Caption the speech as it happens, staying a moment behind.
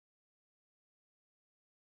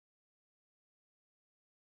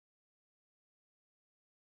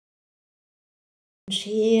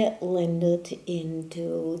She landed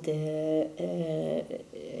into the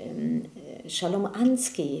Shalom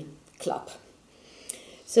Ansky club.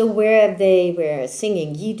 So where they were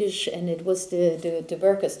singing Yiddish, and it was the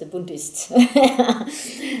workers, the Bundists.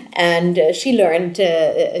 And she learned,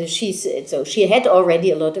 so she had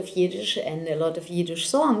already a lot of Yiddish and a lot of Yiddish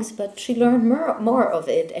songs, but she learned more of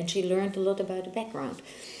it, and she learned a lot about the background.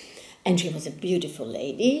 And she was a beautiful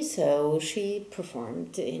lady, so she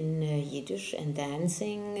performed in Yiddish and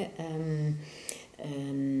dancing.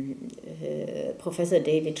 Professor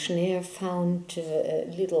David Schneer found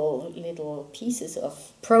little pieces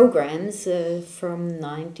of programs from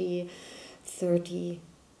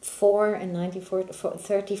 1934 and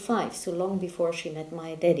 1935, so long before she met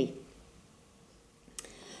my daddy.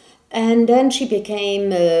 And then she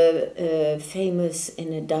became famous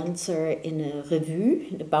in a dancer in a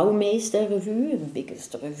revue, the Bouwmeester Revue, the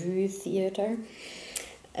biggest revue theater.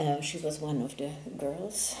 She was one of the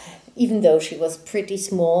girls, even though she was pretty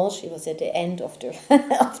small. She was at the end of the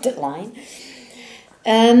of the line,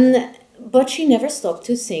 but she never stopped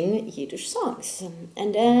to sing Yiddish songs.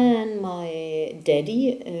 And then my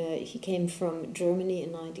daddy, he came from Germany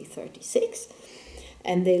in 1936,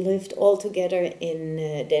 and they lived all together in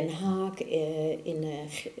Den Haag in a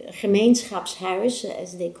gemeenschapshuis,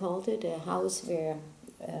 as they called it, a house where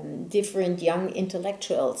different young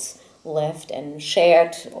intellectuals left and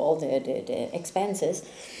shared all the expenses.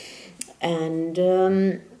 And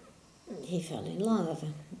he fell in love,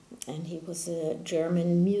 and he was a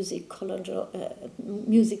German musicologist,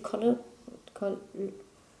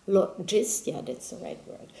 yeah, that's the right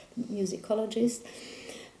word, musicologist.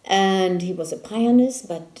 And he was a pianist,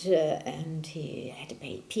 but and he had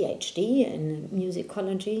a PhD in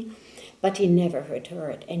musicology, but he never heard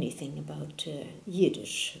anything about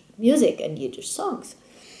Yiddish music and Yiddish songs.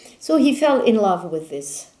 So he fell in love with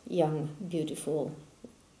this young, beautiful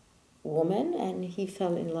woman, and he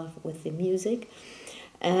fell in love with the music.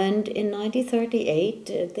 And in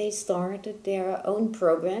 1938, they started their own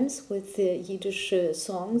programs with Yiddish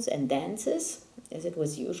songs and dances, as it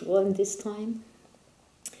was usual in this time.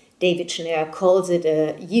 David Schneer calls it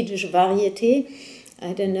a Yiddish variety.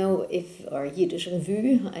 I don't know or Yiddish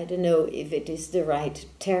revue, I don't know if it is the right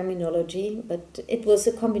terminology, but it was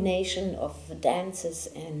a combination of dances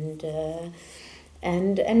and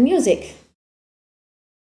music.